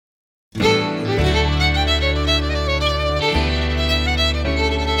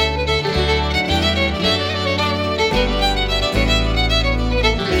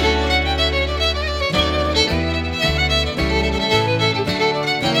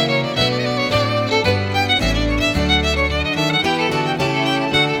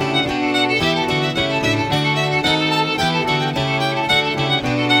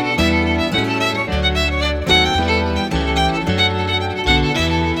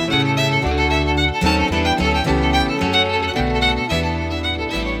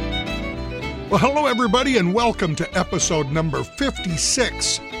Well, hello, everybody, and welcome to episode number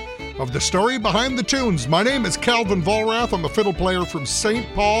 56 of The Story Behind the Tunes. My name is Calvin Vollrath. I'm a fiddle player from St.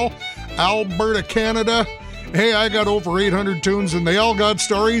 Paul, Alberta, Canada. Hey, I got over 800 tunes, and they all got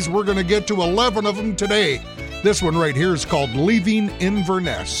stories. We're going to get to 11 of them today. This one right here is called Leaving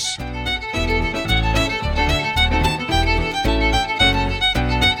Inverness.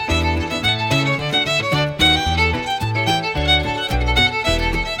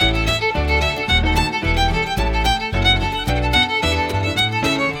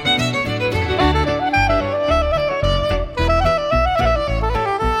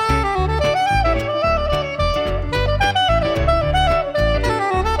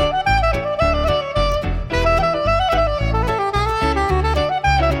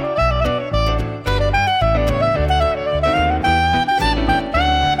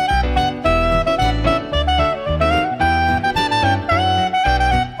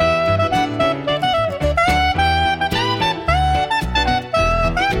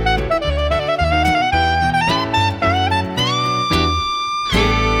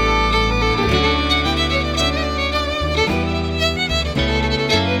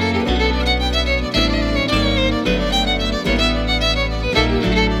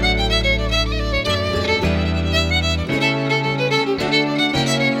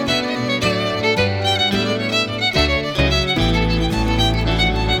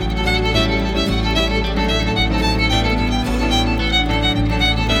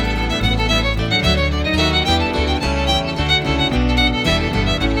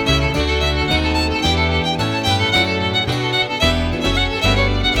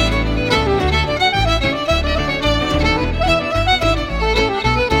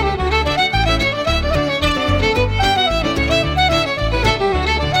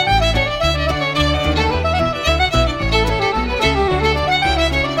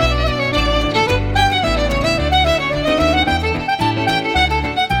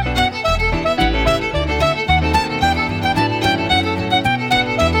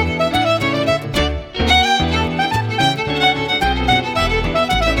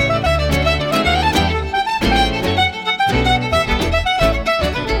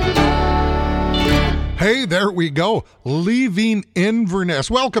 Hey, there we go. Leaving Inverness.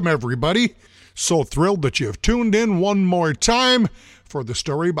 Welcome, everybody. So thrilled that you've tuned in one more time for The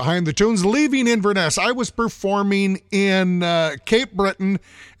Story Behind the Tunes. Leaving Inverness. I was performing in Cape Breton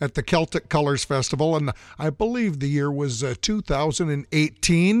at the Celtic Colours Festival, and I believe the year was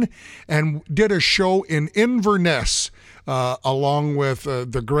 2018, and did a show in Inverness along with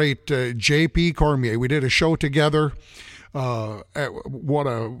the great J.P. Cormier. We did a show together.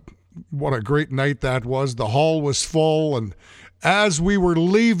 What a great night that was. The hall was full, and as we were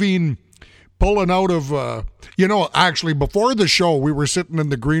leaving, pulling out of, actually before the show, we were sitting in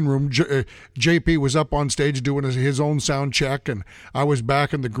the green room. JP was up on stage doing his own sound check, and I was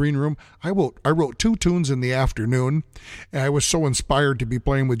back in the green room. I wrote 2 tunes in the afternoon. I was so inspired to be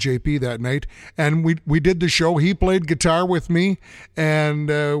playing with JP that night, and we did the show. He played guitar with me, and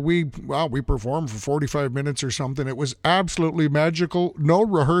we performed for 45 minutes or something. It was absolutely magical. No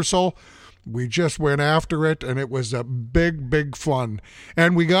rehearsal. We just went after it, and it was a big, big fun.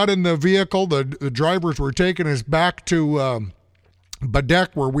 And we got in the vehicle. The drivers were taking us back to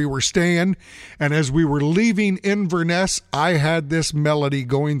Badek, where we were staying. And as we were leaving Inverness, I had this melody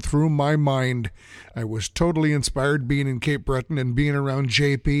going through my mind. I was totally inspired being in Cape Breton and being around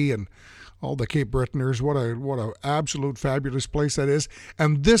JP and all the Cape Bretoners. What a absolute fabulous place that is.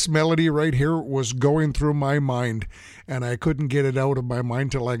 And this melody right here was going through my mind, and I couldn't get it out of my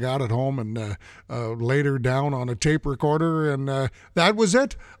mind till I got it home and later down on a tape recorder, and that was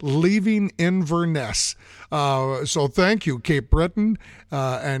it. Leaving Inverness. So thank you, Cape Breton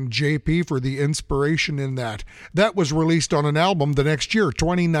and JP, for the inspiration in that. That was released on an album the next year,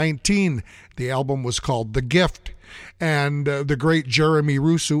 2019. The album was called The Gift. And the great Jeremy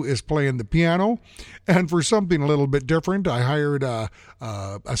Russo is playing the piano. And for something a little bit different, I hired a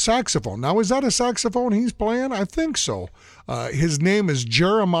saxophone. Now, is that a saxophone he's playing? I think so. His name is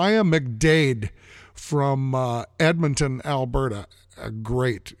Jeremiah McDade from Edmonton, Alberta. A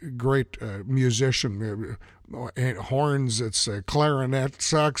great musician. Horns, it's a clarinet,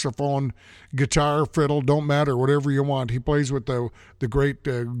 saxophone, guitar, fiddle, don't matter, whatever you want. He plays with the great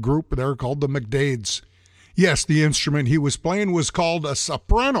group there called the McDades. Yes, the instrument he was playing was called a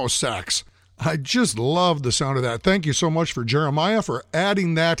soprano sax. I just love the sound of that. Thank you so much for Jeremiah for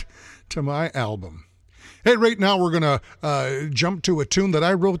adding that to my album. Hey, right now we're going to jump to a tune that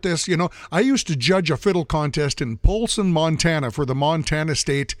I wrote this. I used to judge a fiddle contest in Polson, Montana for the Montana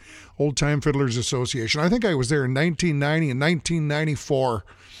State Old Time Fiddlers Association. I think I was there in 1990 and 1994.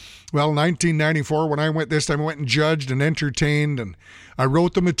 Well, 1994, when I went this time, I went and judged and entertained, and I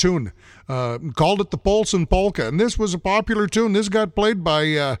wrote them a tune. Called it the Polson Polka, and this was a popular tune. This got played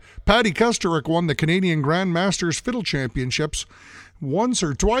by Paddy Kusterik, won the Canadian Grandmasters Fiddle Championships once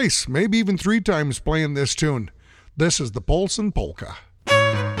or twice, maybe even 3 times playing this tune. This is the Polson Polka.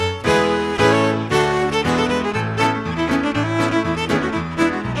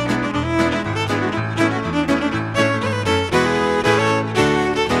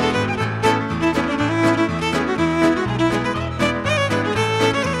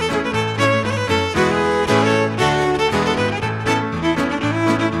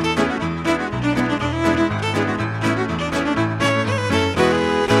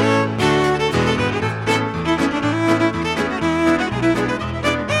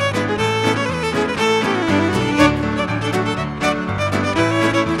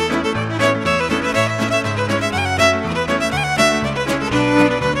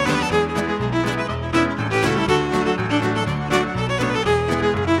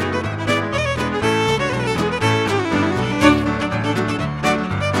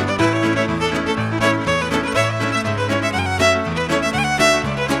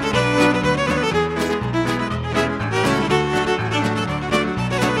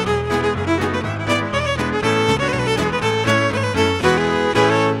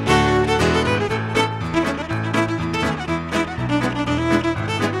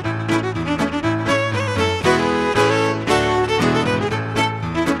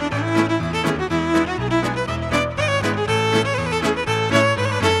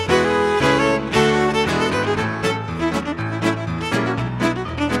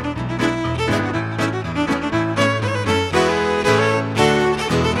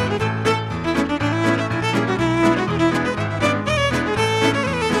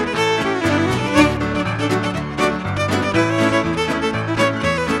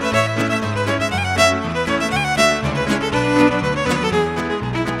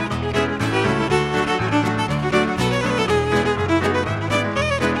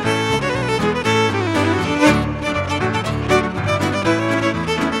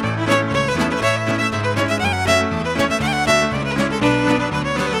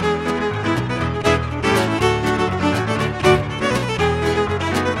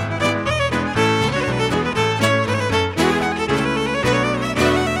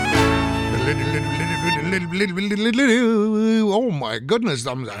 Oh my goodness,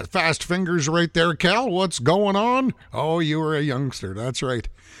 fast fingers right there, Cal. What's going on? Oh, you were a youngster. That's right.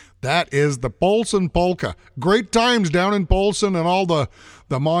 That is the Polson Polka. Great times down in Polson, and all the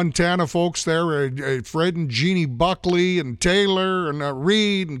Montana folks there, Fred and Jeannie Buckley and Taylor and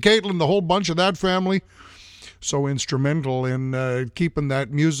Reed and Caitlin, the whole bunch of that family. So instrumental in keeping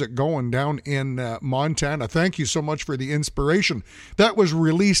that music going down in Montana. Thank you so much for the inspiration. That was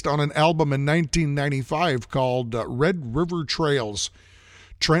released on an album in 1995 called Red River Trails.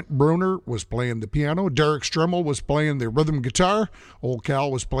 Trent Bruner was playing the piano. Derek Stremmel was playing the rhythm guitar. Old Cal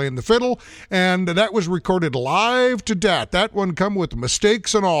was playing the fiddle. And that was recorded live to dat. That one come with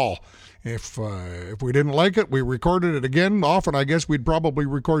mistakes and all. If we didn't like it, we recorded it again. Often, I guess we'd probably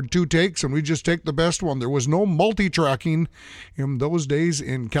record 2 takes, and we'd just take the best one. There was no multi-tracking in those days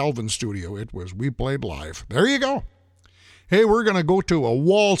in Calvin's studio. We played live. There you go. Hey, we're going to go to a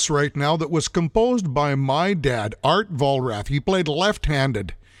waltz right now that was composed by my dad, Art Vollrath. He played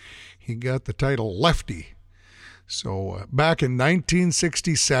left-handed. He got the title Lefty. So back in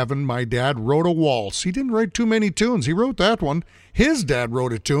 1967, my dad wrote a waltz. He didn't write too many tunes. He wrote that one. His dad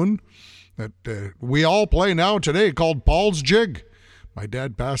wrote a tune that we all play now today called Paul's Jig. My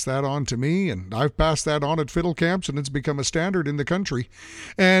dad passed that on to me, and I've passed that on at fiddle camps, and it's become a standard in the country.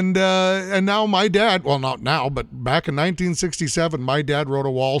 And now my dad, well, not now, but back in 1967, my dad wrote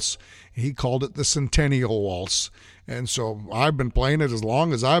a waltz. He called it the Centennial Waltz. And so I've been playing it as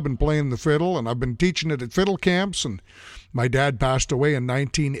long as I've been playing the fiddle, and I've been teaching it at fiddle camps, and my dad passed away in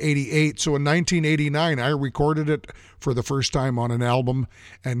 1988. So in 1989, I recorded it for the first time on an album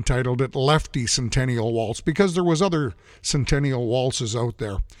and titled it Lefty Centennial Waltz, because there was other Centennial Waltzes out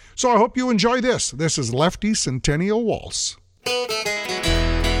there. So I hope you enjoy this. This is Lefty Centennial Waltz.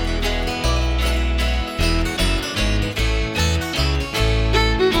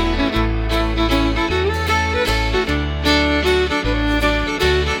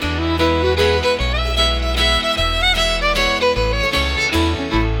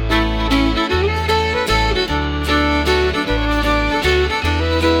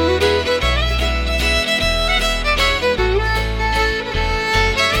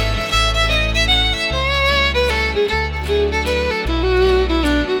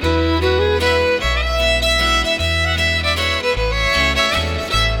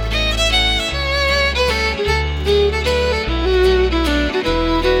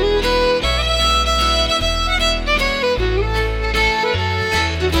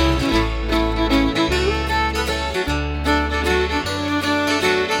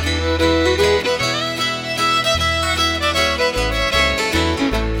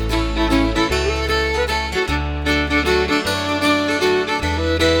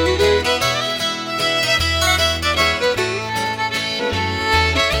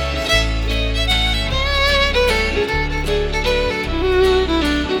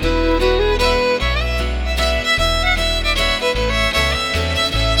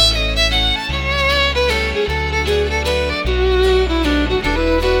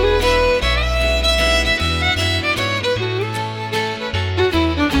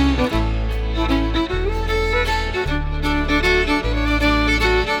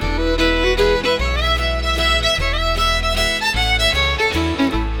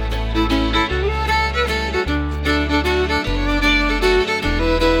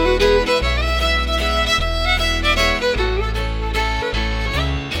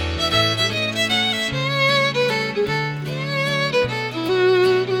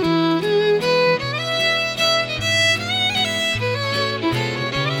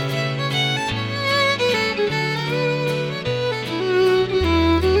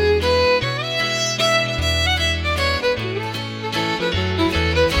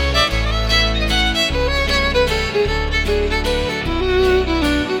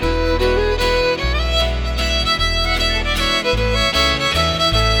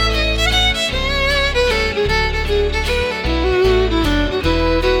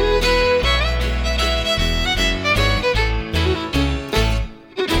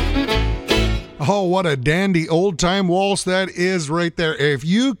 what a dandy old-time waltz that is right there. If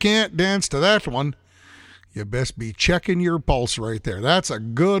you can't dance to that one, you best be checking your pulse right there. That's a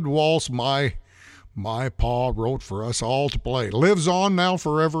good waltz my pa wrote for us all to play. Lives on now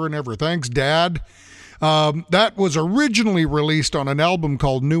forever and ever. Thanks, Dad. That was originally released on an album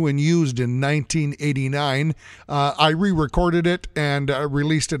called New and Used in 1989. I re-recorded it and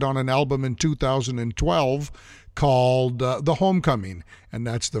released it on an album in 2012 called The Homecoming, and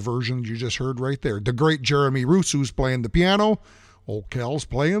that's the version you just heard right there. The great Jeremy Russo's playing the piano, old Kel's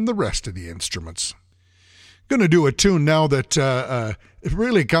playing the rest of the instruments. Going to do a tune now that it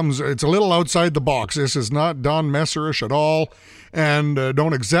really it's a little outside the box. This is not Don Messerish at all, and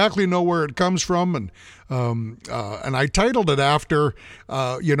don't exactly know where it comes from, and I titled it after,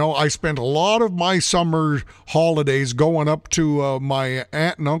 I spent a lot of my summer holidays going up to my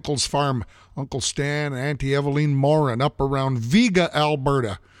aunt and uncle's farm, Uncle Stan and Auntie Eveline Moran, up around Viga,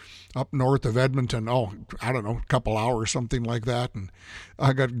 Alberta, up north of Edmonton. I don't know, a couple hours, something like that. And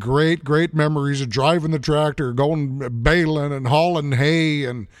I got great memories of driving the tractor, going baling and hauling hay,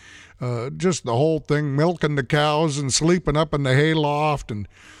 and just the whole thing, milking the cows and sleeping up in the hay loft, and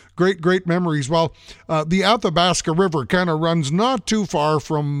great memories. Well, the Athabasca River kind of runs not too far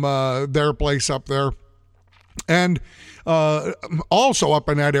from their place up there. And also up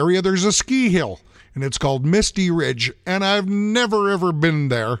in that area, there's a ski hill, and it's called Misty Ridge. And I've never, ever been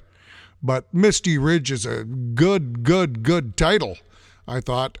there, but Misty Ridge is a good title. I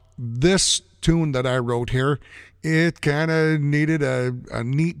thought this tune that I wrote here, it kind of needed a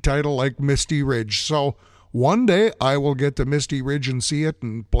neat title like Misty Ridge. So one day I will get to Misty Ridge and see it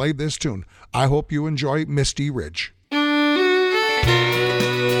and play this tune. I hope you enjoy Misty Ridge.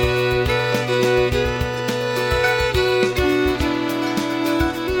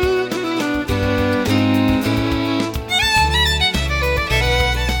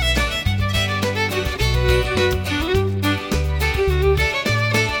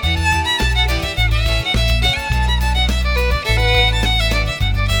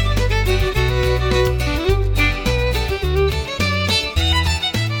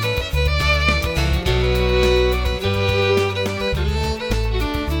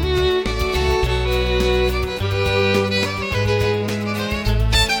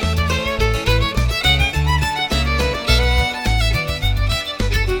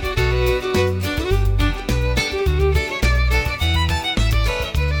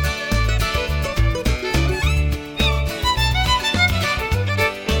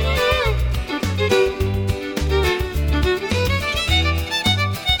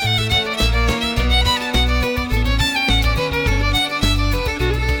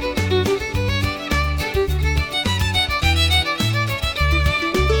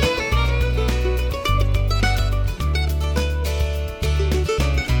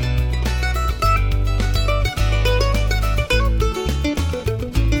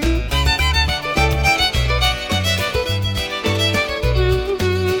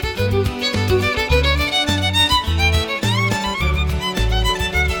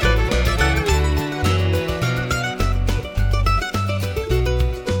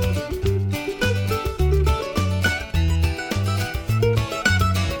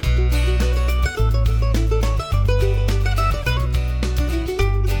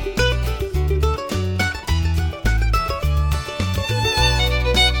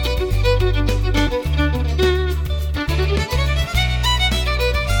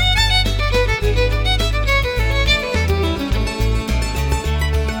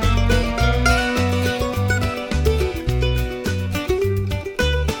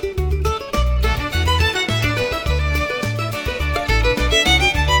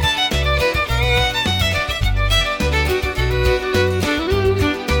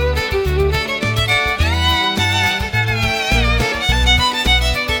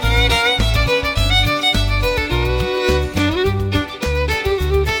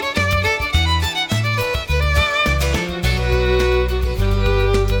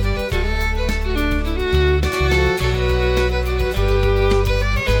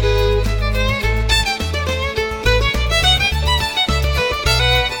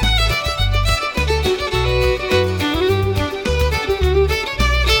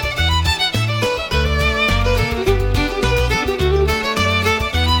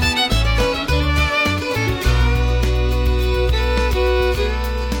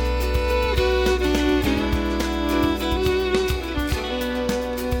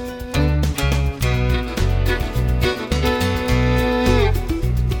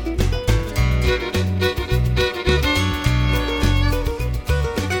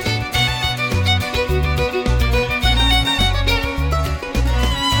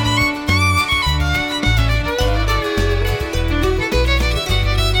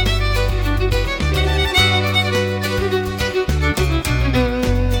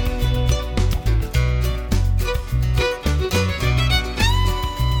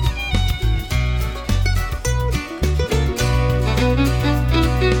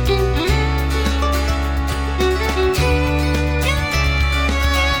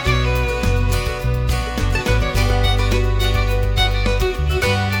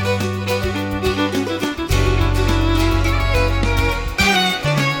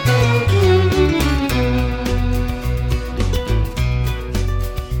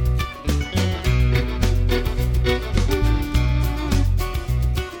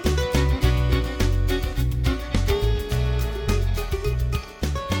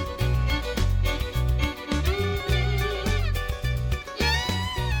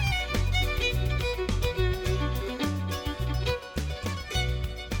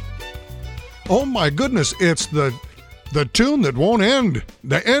 Oh my goodness, it's the tune that won't end.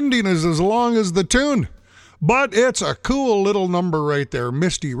 The ending is as long as the tune. But it's a cool little number right there,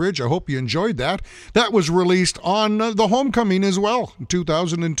 Misty Ridge. I hope you enjoyed that. That was released on the Homecoming as well, in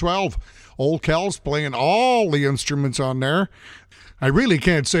 2012. Old Cal's playing all the instruments on there. I really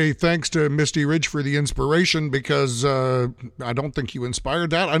can't say thanks to Misty Ridge for the inspiration because I don't think you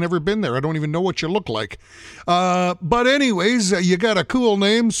inspired that. I've never been there. I don't even know what you look like. But anyways, you got a cool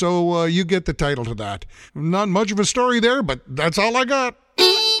name, so you get the title to that. Not much of a story there, but that's all I got.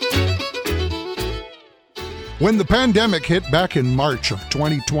 When the pandemic hit back in March of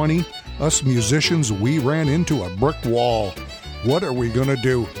 2020, us musicians, we ran into a brick wall. What are we going to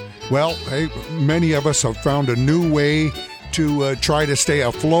do? Well, hey, many of us have found a new way to try to stay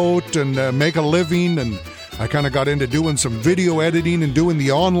afloat and make a living, and I kind of got into doing some video editing and doing the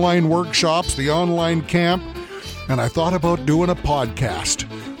online workshops, the online camp, and I thought about doing a podcast,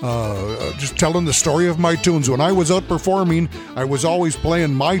 just telling the story of my tunes. When I was out performing, I was always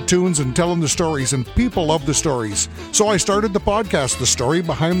playing my tunes and telling the stories, and people love the stories. So I started the podcast, The Story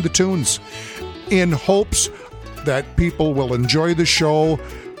Behind the Tunes, in hopes that people will enjoy the show,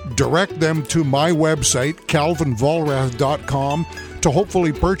 direct them to my website, calvinvollrath.com, to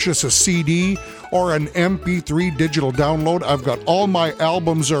hopefully purchase a CD or an MP3 digital download. I've got all my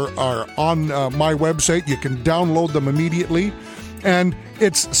albums are on my website. You can download them immediately. And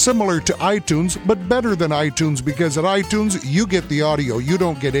it's similar to iTunes, but better than iTunes, because at iTunes, you get the audio. You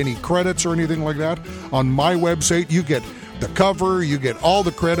don't get any credits or anything like that. On my website, you get the cover, you get all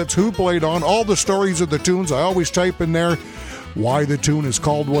the credits, who played on, all the stories of the tunes. I always type in there why the tune is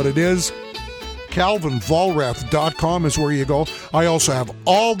called what it is. CalvinVollrath.com is where you go. I also have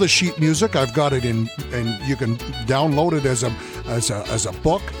all the sheet music. I've got it in, and you can download it as a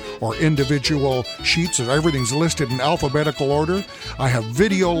book or individual sheets. Everything's listed in alphabetical order. I have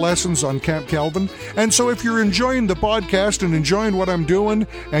video lessons on Camp Calvin. And so if you're enjoying the podcast and enjoying what I'm doing,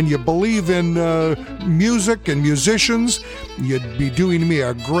 and you believe in music and musicians, you'd be doing me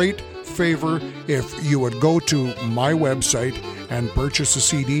a great favor if you would go to my website and purchase a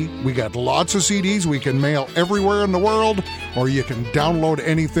CD. We got lots of CDs we can mail everywhere in the world, or you can download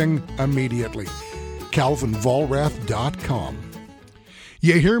anything immediately. CalvinVollrath.com.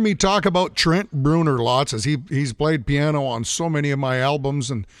 You hear me talk about Trent Bruner lots, as he's played piano on so many of my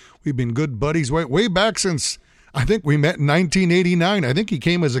albums, and we've been good buddies way back since I think we met in 1989. I think he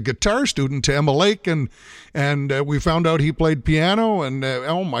came as a guitar student to Emma Lake, and we found out he played piano, and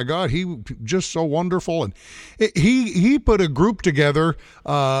oh my God, he just so wonderful. And he put a group together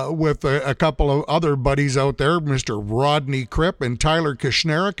with a couple of other buddies out there, Mr. Rodney Kripp and Tyler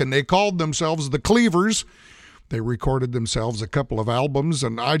Kishnerik, and they called themselves the Cleavers. They recorded themselves a couple of albums,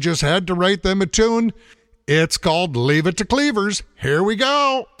 and I just had to write them a tune. It's called Leave It to Cleavers. Here we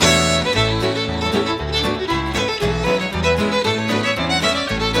go.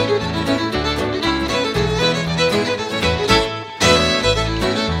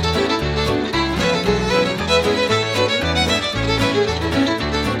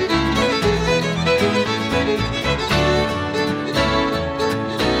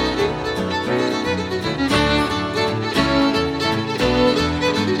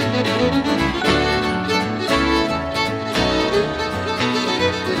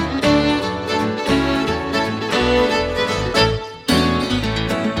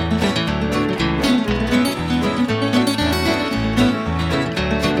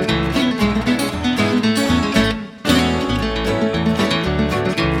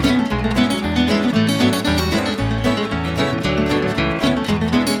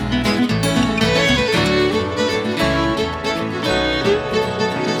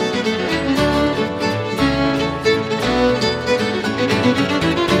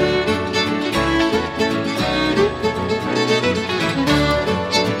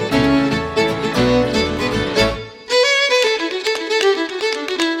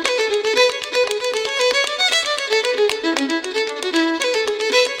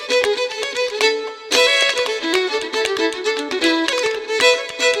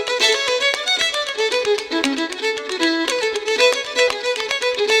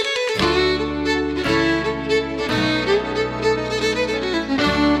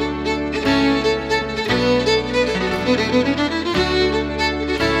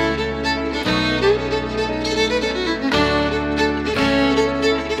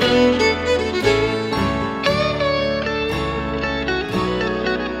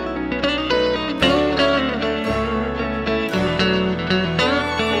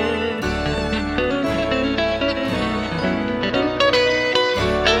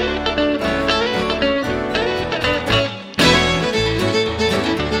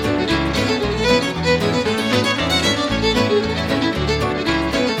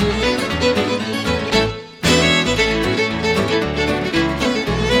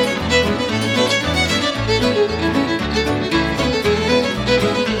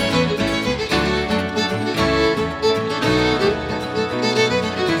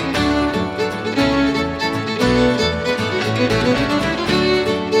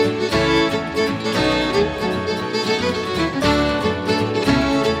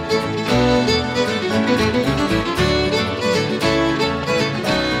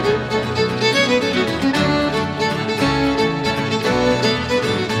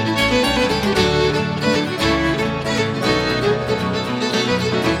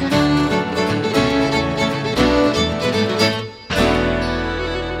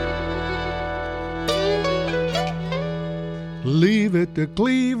 Leave it to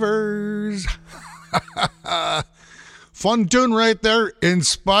Cleavers. Fun tune right there,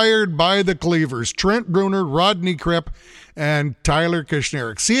 inspired by the Cleavers. Trent Bruner, Rodney Kripp, and Tyler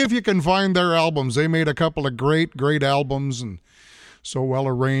Kushnirik. See if you can find their albums. They made a couple of great, great albums, and so well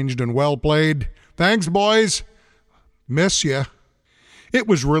arranged and well played. Thanks, boys. Miss ya. It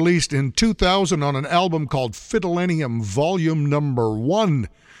was released in 2000 on an album called Fiddlenium Volume Number 1.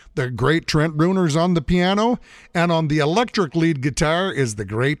 The great Trent Bruner's on the piano, and on the electric lead guitar is the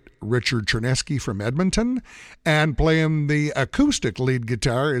great Richard Chernesky from Edmonton, and playing the acoustic lead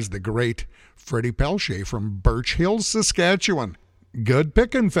guitar is the great Freddie Pelche from Birch Hill, Saskatchewan. Good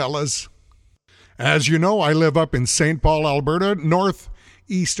pickin', fellas. As you know, I live up in St. Paul, Alberta,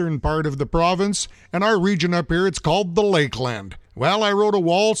 northeastern part of the province, and our region up here, it's called the Lakeland. Well, I wrote a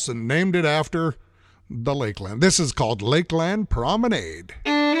waltz and named it after the Lakeland. This is called Lakeland Promenade.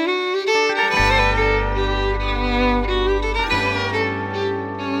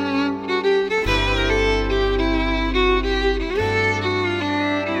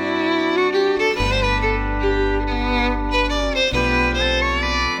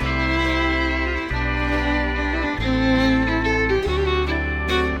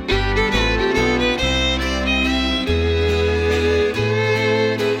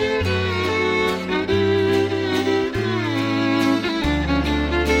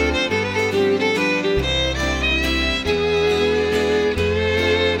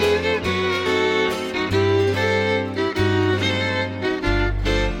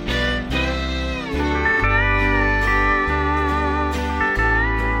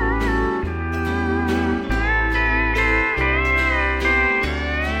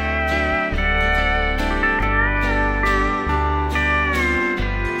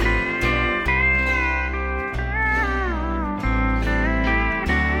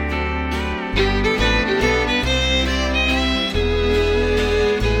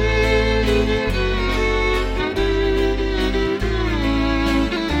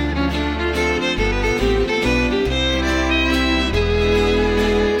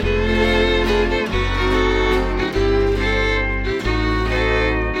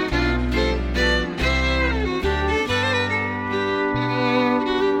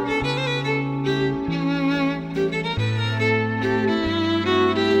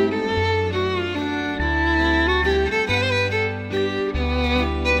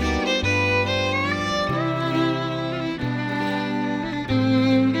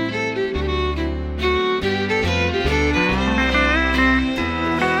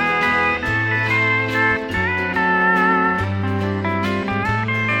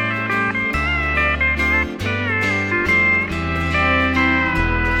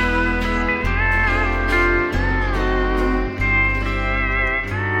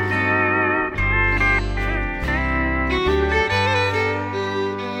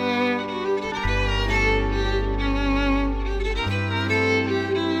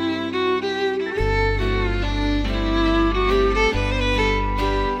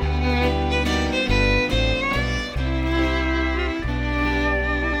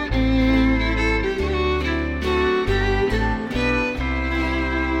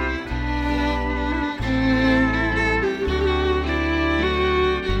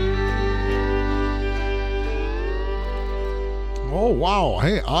 Wow,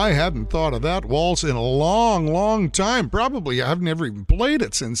 hey, I hadn't thought of that waltz in a long, long time. Probably I haven't ever even played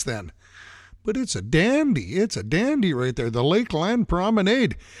it since then. But it's a dandy. It's a dandy right there. The Lakeland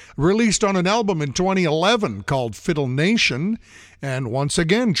Promenade, released on an album in 2011 called Fiddle Nation. And once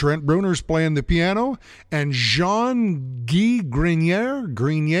again, Trent Bruner's playing the piano, and Jean-Guy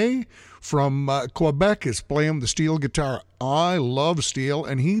Grenier from Quebec is playing the steel guitar. I love steel,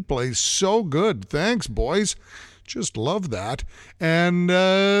 and he plays so good. Thanks, boys. Just love that. And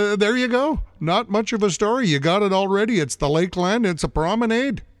there you go. Not much of a story. You got it already. It's the Lakeland. It's a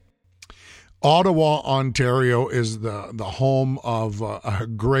promenade. Ottawa, Ontario is the home of a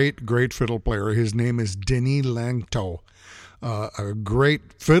great, great fiddle player. His name is Denis Langto. A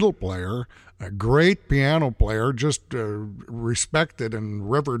great fiddle player, a great piano player, just respected and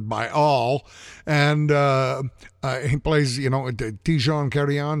revered by all. And he plays, Tijon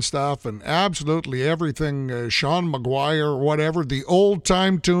Carillon stuff and absolutely everything, Sean Maguire, whatever, the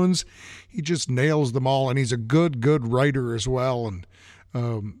old-time tunes. He just nails them all, and he's a good writer as well. And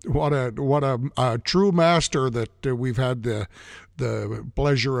what a true master that we've had the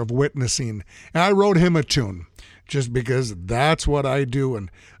pleasure of witnessing. And I wrote him a tune, just because that's what I do.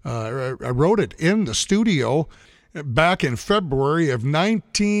 And I wrote it in the studio back in February of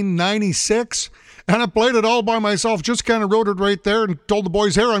 1996. And I played it all by myself, just kind of wrote it right there and told the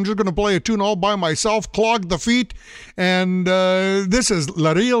boys, here, I'm just going to play a tune all by myself, clogged the feet. And this is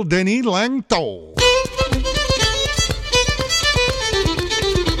La Real Denis Langto.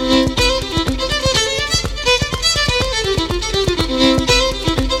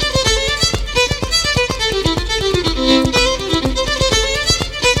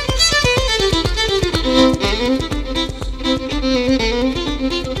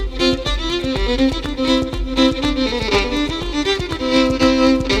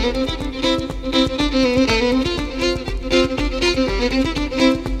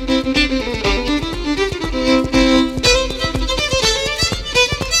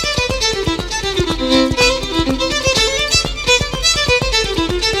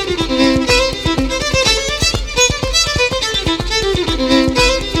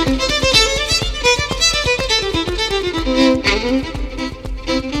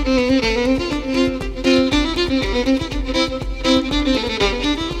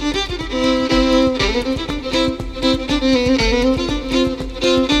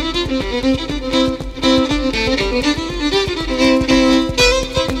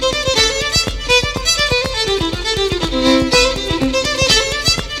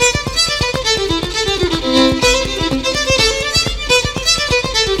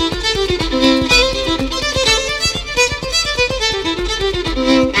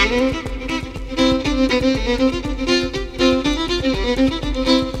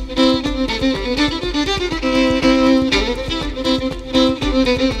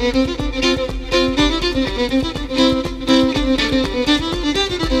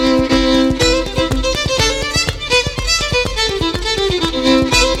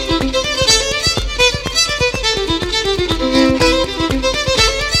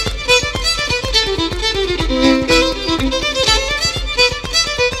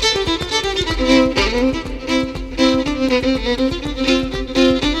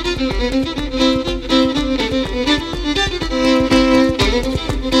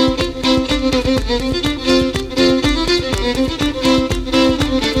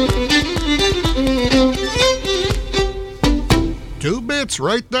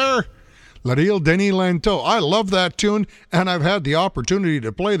 Right there, La Real Denis Langto. I love that tune, and I've had the opportunity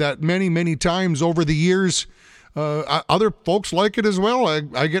to play that many times over the years. Other folks like it as well.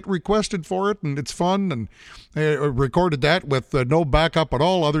 I get requested for it, and it's fun, and I recorded that with no backup at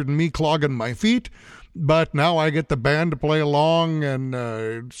all other than me clogging my feet. But now I get the band to play along, and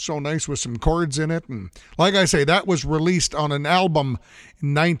it's so nice with some chords in it. And like I say, that was released on an album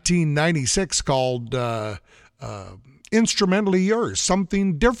in 1996 called Instrumentally Yours,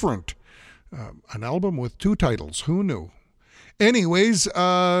 Something Different. An album with 2 titles. Who knew? Anyways,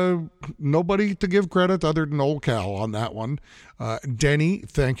 nobody to give credit other than old Cal on that one. Denny,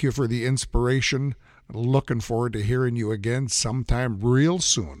 thank you for the inspiration. Looking forward to hearing you again sometime real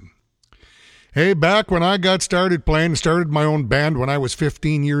soon. Hey, back when I got started my own band when I was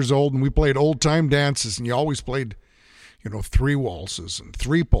 15 years old, and we played old-time dances, and you always played 3 waltzes and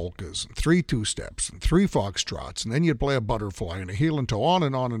 3 polkas and 3 two-steps and 3 foxtrots, and then you'd play a butterfly and a heel and toe, on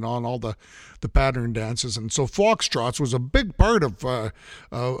and on and on, all the pattern dances. And so foxtrots was a big part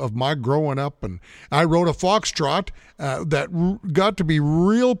of my growing up, and I wrote a foxtrot that got to be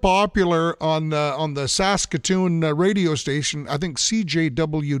real popular on the Saskatoon radio station, I think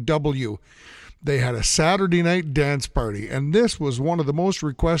CJWW. They had a Saturday night dance party, and this was one of the most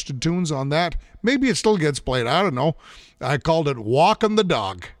requested tunes on that. Maybe it still gets played, I don't know. I called it Walkin' the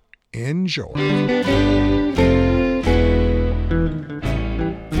Dog. Enjoy.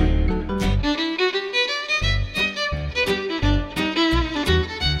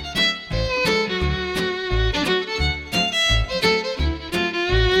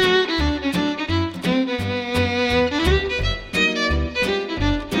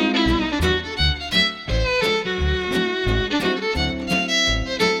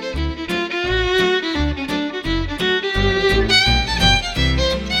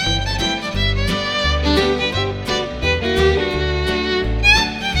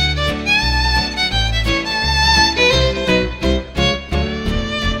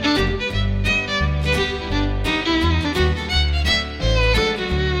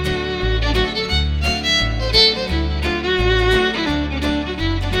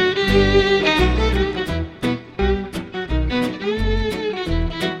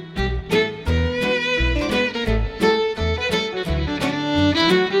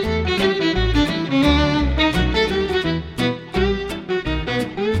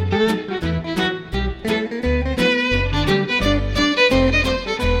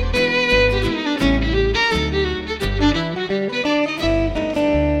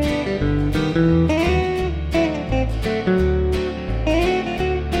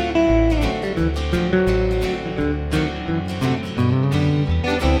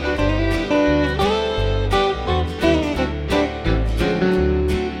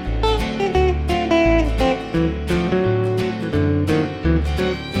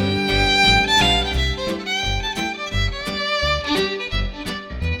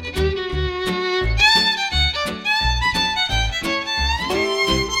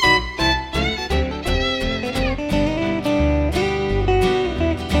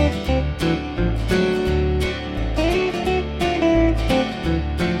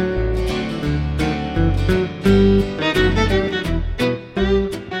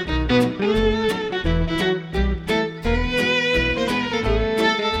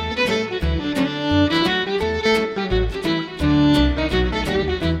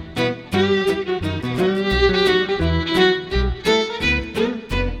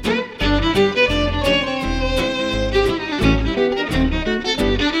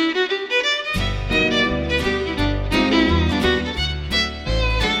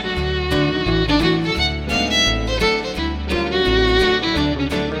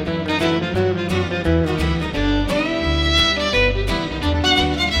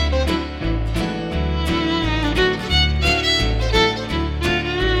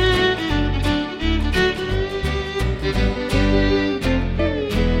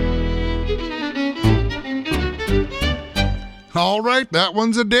 All right, that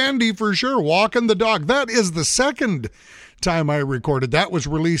one's a dandy for sure. Walking the Dog. That is the second time I recorded. That was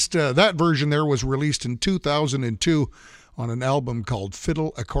released, that version there was released in 2002 on an album called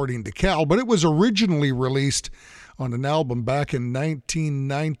Fiddle According to Cal, but it was originally released on an album back in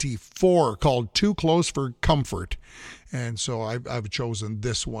 1994 called Too Close for Comfort. And so I've chosen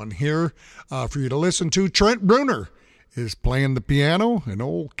this one here for you to listen to. Trent Bruner is playing the piano, and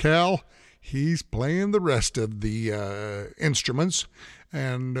old Cal, he's playing the rest of the instruments.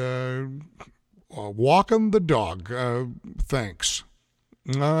 And Walking the Dog, thanks.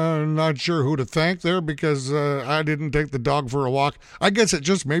 I'm not sure who to thank there because I didn't take the dog for a walk. I guess it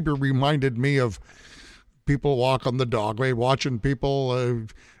just maybe reminded me of people walking the dog, right? Watching people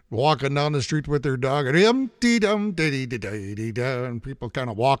walking down the street with their dog, and people kind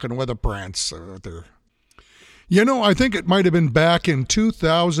of walking with a prance there. You know, I think it might have been back in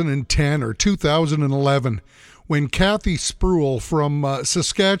 2010 or 2011 when Kathy Spruill from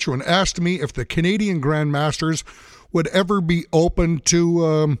Saskatchewan asked me if the Canadian Grandmasters would ever be open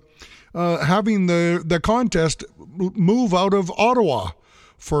to having the contest move out of Ottawa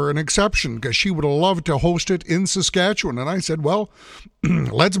for an exception, because she would have loved to host it in Saskatchewan. And I said, well,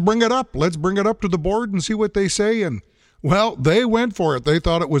 let's bring it up. Let's bring it up to the board and see what they say. And well, they went for it. They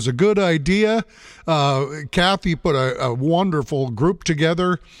thought it was a good idea. Kathy put a wonderful group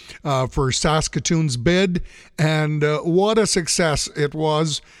together for Saskatoon's bid, and what a success it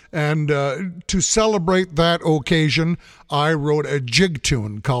was. And to celebrate that occasion, I wrote a jig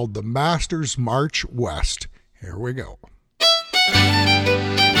tune called The Masters March West. Here we go.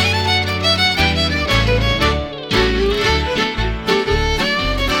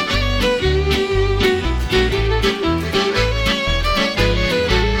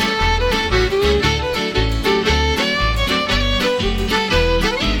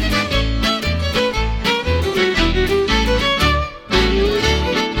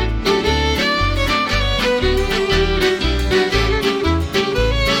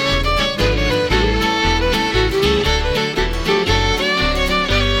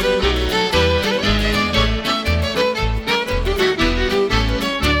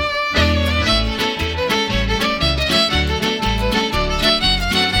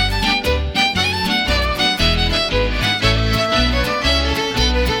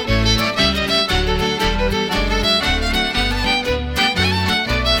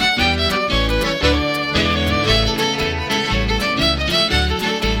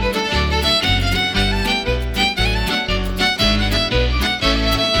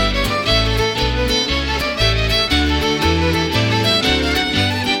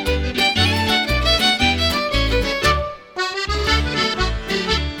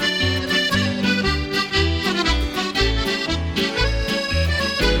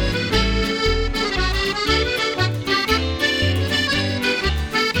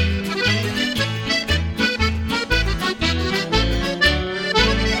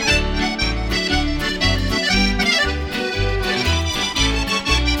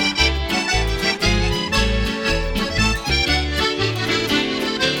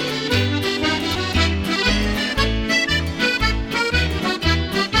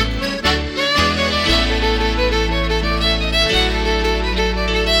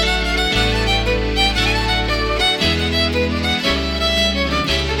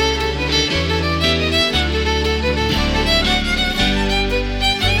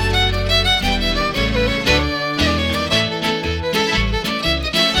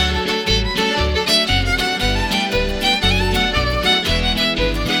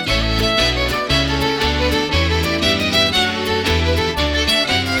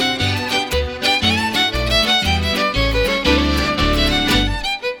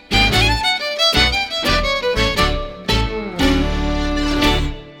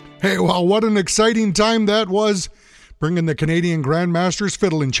 What an exciting time that was, bringing the Canadian Grandmasters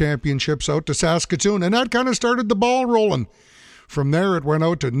Fiddling Championships out to Saskatoon, and that kind of started the ball rolling. From there, it went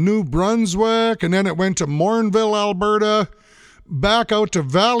out to New Brunswick, and then it went to Morinville, Alberta, back out to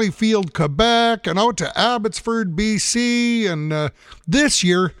Valleyfield, Quebec, and out to Abbotsford, BC, and this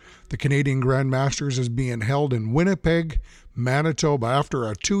year, the Canadian Grandmasters is being held in Winnipeg, Manitoba, after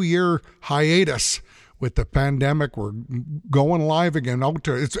a 2-year hiatus. With the pandemic, we're going live again. Out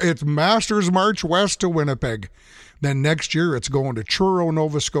to it's Masters March West to Winnipeg. Then next year, it's going to Truro,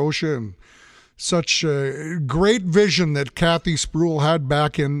 Nova Scotia. And such a great vision that Kathy Spruill had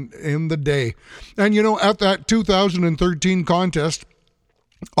back in the day. And, you know, at that 2013 contest,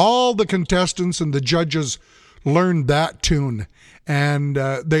 all the contestants and the judges learned that tune. And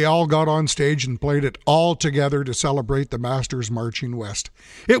they all got on stage and played it all together to celebrate the Masters Marching West.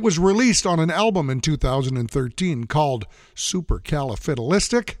 It was released on an album in 2013 called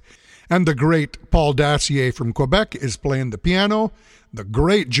Supercalifragilistic. And the great Paul Dacier from Quebec is playing the piano. The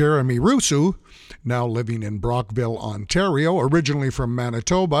great Jeremy Russo, now living in Brockville, Ontario, originally from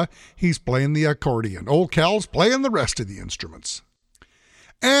Manitoba, he's playing the accordion. Old Cal's playing the rest of the instruments.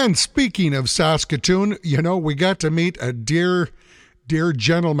 And speaking of Saskatoon, we got to meet a dear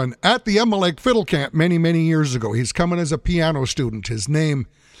gentleman at the Emma Lake Fiddle Camp many, many years ago. He's coming as a piano student. His name,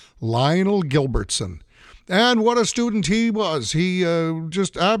 Lionel Gilbertson. And what a student he was. He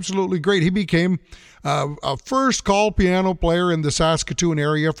just absolutely great. He became a first call piano player in the Saskatoon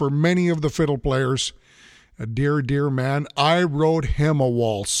area for many of the fiddle players. A dear, dear man. I wrote him a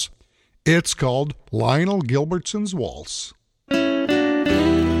waltz. It's called Lionel Gilbertson's Waltz.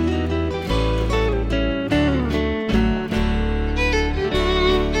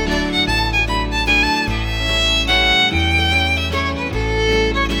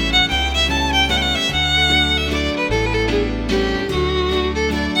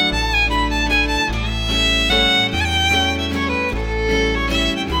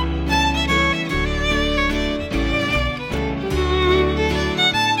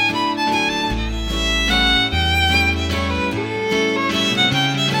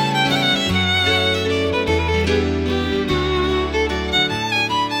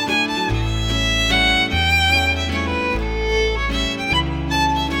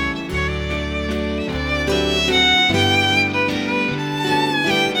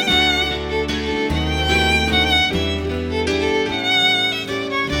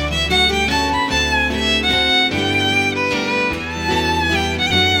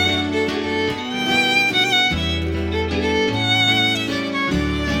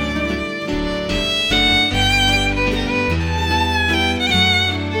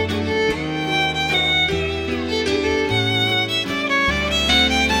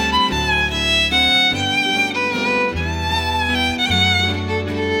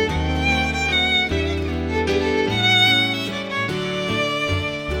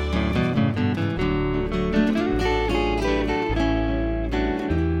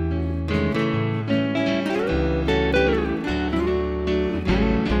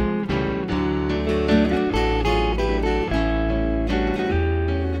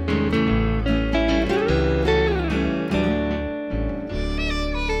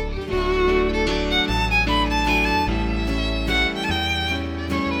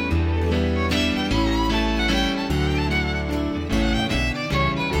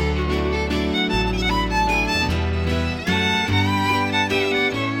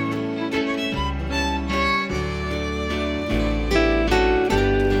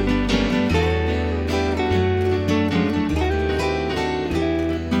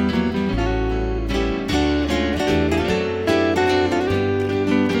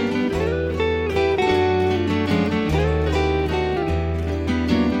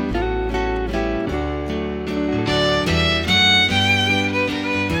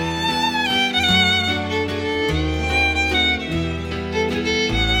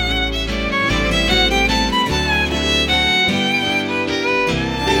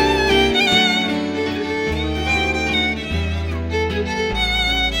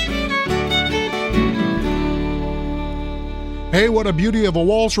 Hey, what a beauty of a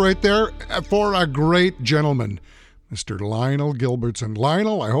waltz right there for a great gentleman, Mr. Lionel Gilbertson.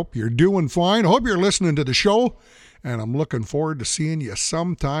 Lionel, I hope you're doing fine. I hope you're listening to the show, and I'm looking forward to seeing you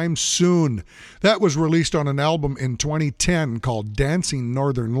sometime soon. That was released on an album in 2010 called Dancing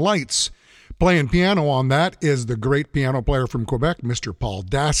Northern Lights. Playing piano on that is the great piano player from Quebec, Mr. Paul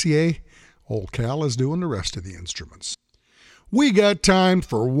Dacier. Old Cal is doing the rest of the instruments. We got time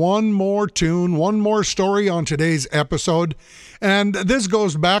for one more tune, one more story on today's episode, and this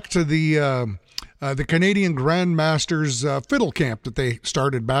goes back to the Canadian Grandmasters Fiddle Camp that they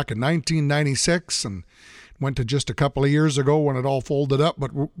started back in 1996 and went to just a couple of years ago when it all folded up,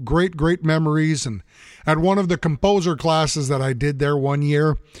 but great memories. And at one of the composer classes that I did there one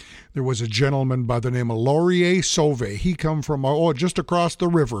year, there was a gentleman by the name of Laurier Sauvé. He come from just across the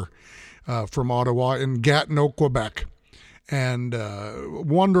river from Ottawa in Gatineau, Quebec. And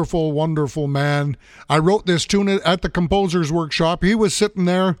wonderful man. I wrote this tune at the composer's workshop. He was sitting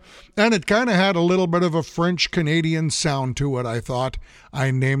there, and it kind of had a little bit of a French-Canadian sound to it, I thought.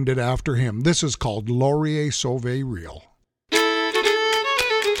 I named it after him. This is called Laurier Sauvé Reel.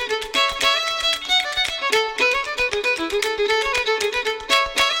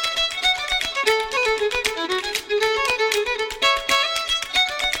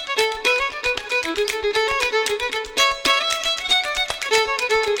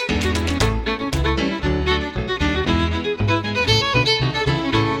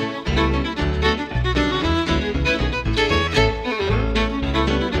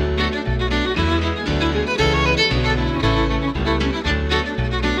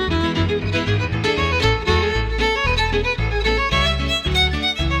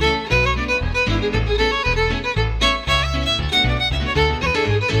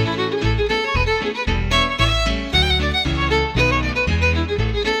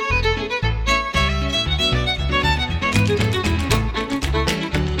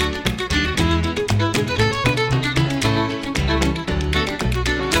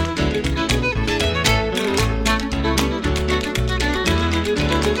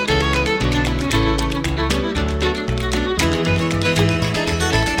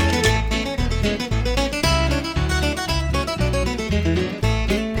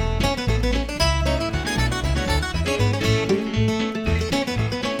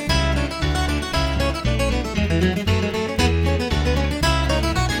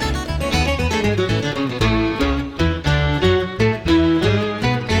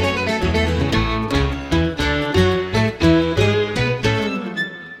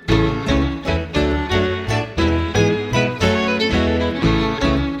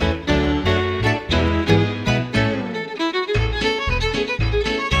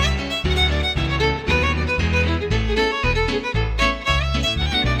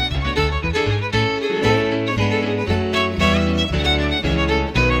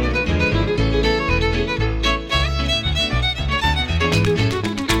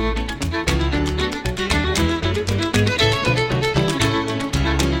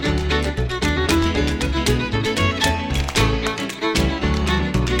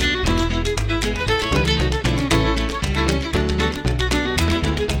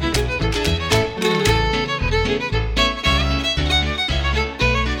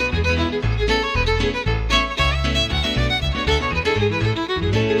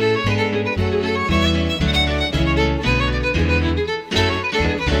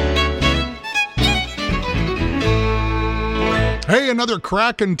 Hey, another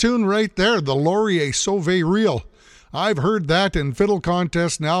cracking tune right there, the Laurier Sauvé Reel. I've heard that in Fiddle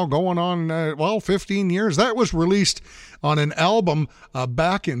Contest now going on, 15 years. That was released on an album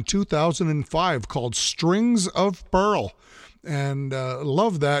back in 2005 called Strings of Pearl. And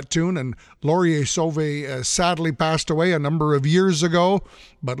love that tune. And Laurier Sauvé sadly passed away a number of years ago.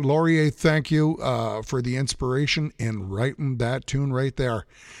 But Laurier, thank you for the inspiration in writing that tune right there.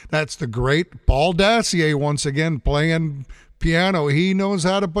 That's the great Paul Dacier once again playing piano. He knows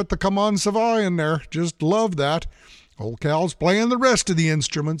how to put the Come On Savoy in there. Just love that. Old Cal's playing the rest of the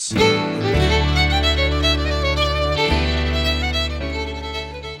instruments. Hey,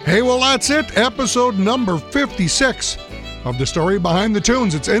 well, that's it. Episode number 56 of The Story Behind the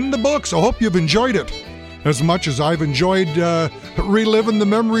Tunes. It's in the books. I hope you've enjoyed it as much as I've enjoyed reliving the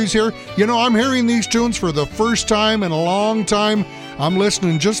memories here. You know, I'm hearing these tunes for the first time in a long time. I'm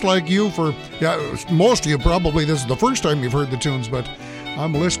listening just like you most of you probably this is the first time you've heard the tunes, but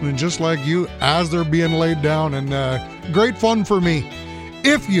I'm listening just like you as they're being laid down, and great fun for me.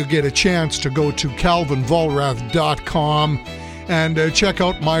 If you get a chance to go to calvinvolrath.com and check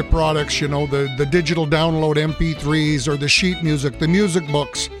out my products, you know, the digital download MP3s or the sheet music, the music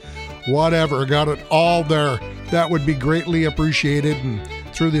books, whatever, got it all there. That would be greatly appreciated. And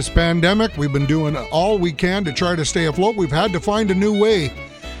through this pandemic, we've been doing all we can to try to stay afloat. We've had to find a new way,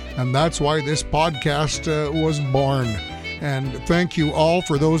 and that's why this podcast was born. And thank you all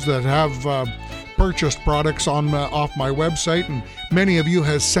for those that have purchased products off my website, and many of you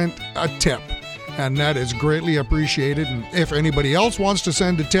has sent a tip, and that is greatly appreciated. And if anybody else wants to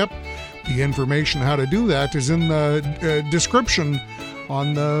send a tip, the information how to do that is in the description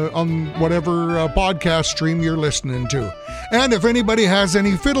on whatever podcast stream you're listening to. And if anybody has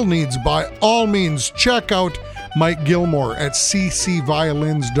any fiddle needs, by all means, check out Mike Gilmore at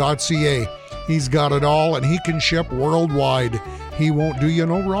ccviolins.ca. He's got it all, and he can ship worldwide. He won't do you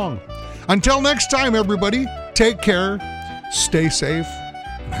no wrong. Until next time, everybody, take care, stay safe,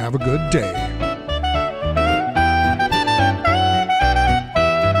 and have a good day.